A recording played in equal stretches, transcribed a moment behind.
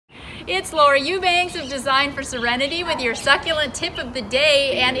It's Laura Eubanks of Design for Serenity with your succulent tip of the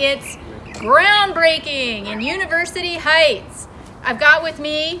day, and it's groundbreaking in University Heights. I've got with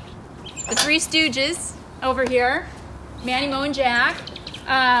me the Three Stooges over here, Manny, Mo, and Jack.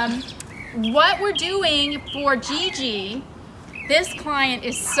 What we're doing for Gigi, this client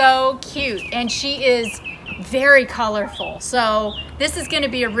is so cute and she is very colorful. So this is going to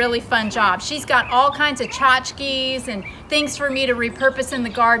be a really fun job. She's got all kinds of tchotchkes and things for me to repurpose in the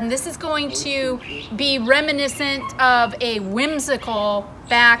garden. This is going to be reminiscent of a whimsical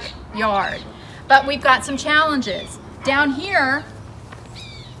backyard. But we've got some challenges. Down here,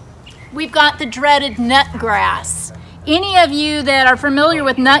 we've got the dreaded nutgrass. Any of you that are familiar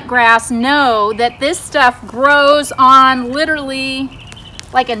with nutgrass know that this stuff grows on literally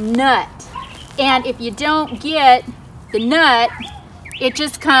like a nut. And if you don't get the nut, it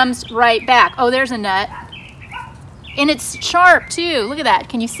just comes right back. Oh, there's a nut. And it's sharp too. Look at that.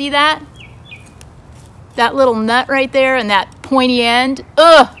 Can you see that? That little nut right there and that pointy end.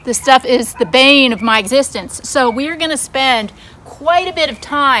 Ugh, this stuff is the bane of my existence. So we're going to spend quite a bit of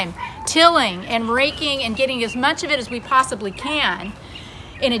time tilling and raking and getting as much of it as we possibly can.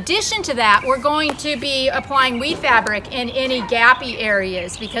 In addition to that, we're going to be applying weed fabric in any gappy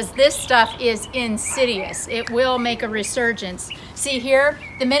areas because this stuff is insidious. It will make a resurgence. See here,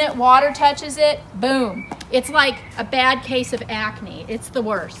 the minute water touches it, boom. It's like a bad case of acne. It's the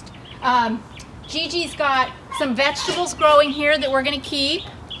worst. Gigi's got some vegetables growing here that we're going to keep.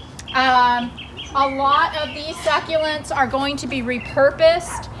 A lot of these succulents are going to be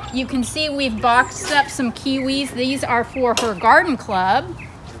repurposed. You can see we've boxed up some kiwis. These are for her garden club,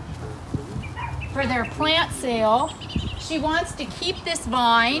 for their plant sale. She wants to keep this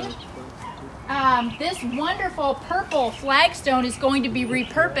vine. This wonderful purple flagstone is going to be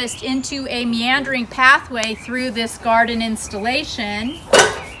repurposed into a meandering pathway through this garden installation.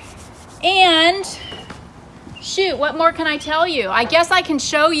 And shoot, what more can I tell you? I guess I can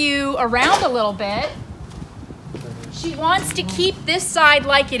show you around a little bit. She wants to keep this side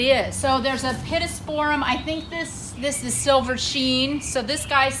like it is. So there's a pittosporum. I think this is silver sheen. So this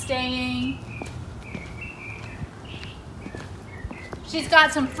guy's staying. She's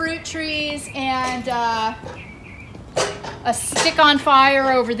got some fruit trees and a stick on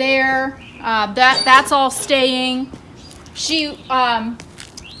fire over there. That's all staying. She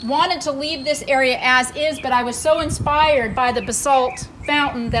wanted to leave this area as is, but I was so inspired by the basalt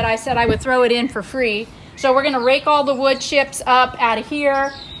fountain that I said I would throw it in for free. So we're going to rake all the wood chips up out of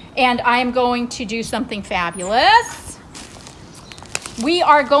here, and I'm going to do something fabulous. We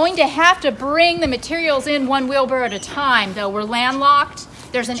are going to have to bring the materials in one wheelbarrow at a time, though. We're landlocked.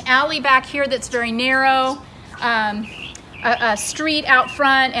 There's an alley back here that's very narrow, a street out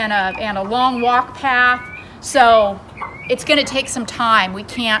front, and a long walk path. So it's going to take some time. We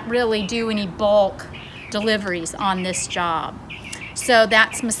can't really do any bulk deliveries on this job. So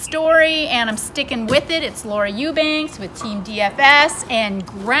that's my story, and I'm sticking with it. It's Laura Eubanks with Team DFS and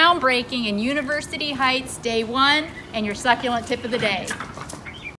groundbreaking in University Heights, day 1, and your succulent tip of the day.